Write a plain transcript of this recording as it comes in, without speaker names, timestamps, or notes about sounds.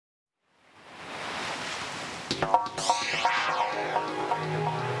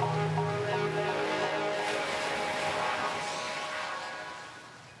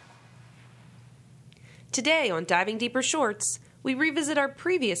Today on Diving Deeper Shorts, we revisit our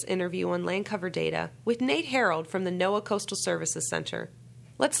previous interview on land cover data with Nate Harold from the NOAA Coastal Services Center.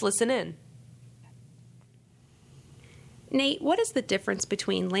 Let's listen in. Nate, what is the difference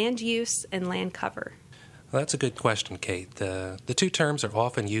between land use and land cover? Well, that's a good question, Kate. The two terms are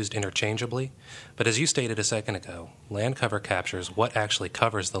often used interchangeably, but as you stated a second ago, land cover captures what actually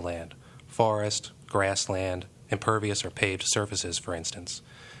covers the land: forest, grassland, impervious or paved surfaces, for instance.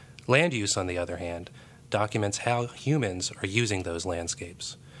 Land use, on the other hand, documents how humans are using those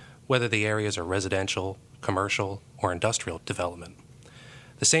landscapes, whether the areas are residential, commercial, or industrial development.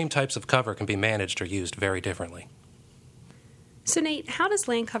 The same types of cover can be managed or used very differently. So Nate, how does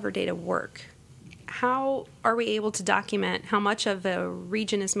land cover data work? How are we able to document how much of a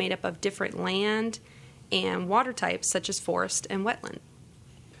region is made up of different land and water types such as forest and wetland?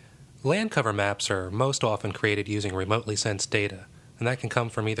 Land cover maps are most often created using remotely sensed data, and that can come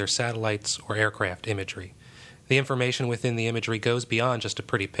from either satellites or aircraft imagery. The information within the imagery goes beyond just a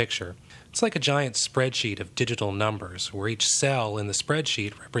pretty picture. It's like a giant spreadsheet of digital numbers, where each cell in the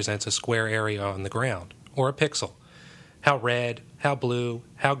spreadsheet represents a square area on the ground, or a pixel. How red, how blue,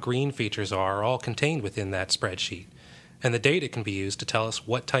 how green features are all contained within that spreadsheet, and the data can be used to tell us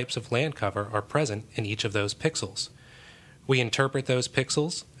what types of land cover are present in each of those pixels. We interpret those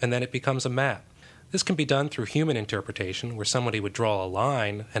pixels, and then it becomes a map. This can be done through human interpretation, where somebody would draw a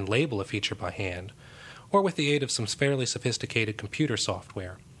line and label a feature by hand, or with the aid of some fairly sophisticated computer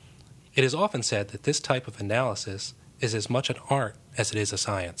software. It is often said that this type of analysis is as much an art as it is a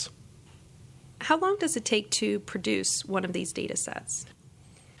science. How long does it take to produce one of these data sets?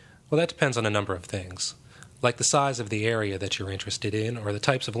 Well, that depends on a number of things, like the size of the area that you're interested in or the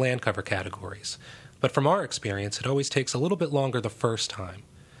types of land cover categories. But from our experience, it always takes a little bit longer the first time.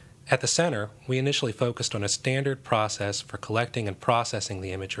 At the center, we initially focused on a standard process for collecting and processing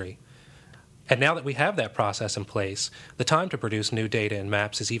the imagery. And now that we have that process in place, the time to produce new data and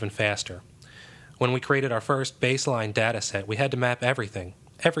maps is even faster. When we created our first baseline data set, we had to map everything,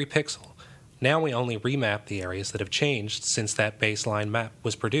 every pixel. Now we only remap the areas that have changed since that baseline map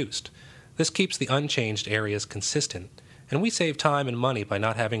was produced. This keeps the unchanged areas consistent, and we save time and money by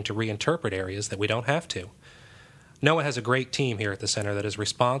not having to reinterpret areas that we don't have to. NOAA has a great team here at the center that is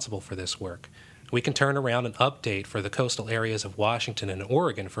responsible for this work. We can turn around an update for the coastal areas of Washington and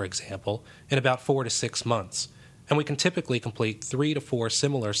Oregon, for example, in about 4 to 6 months, and we can typically complete 3 to 4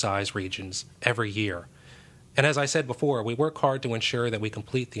 similar size regions every year. And as I said before, we work hard to ensure that we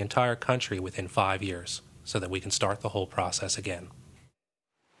complete the entire country within 5 years, so that we can start the whole process again.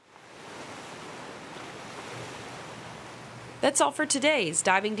 That's all for today's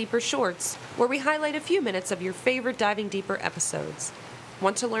Diving Deeper Shorts, where we highlight a few minutes of your favorite Diving Deeper episodes.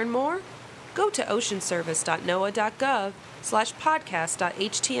 Want to learn more? Go to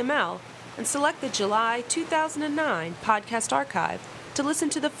oceanservice.noaa.gov/podcast.html and select the July 2009 podcast archive to listen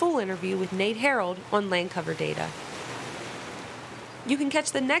to the full interview with Nate Harold on land cover data. You can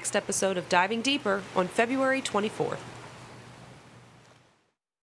catch the next episode of Diving Deeper on February 24th.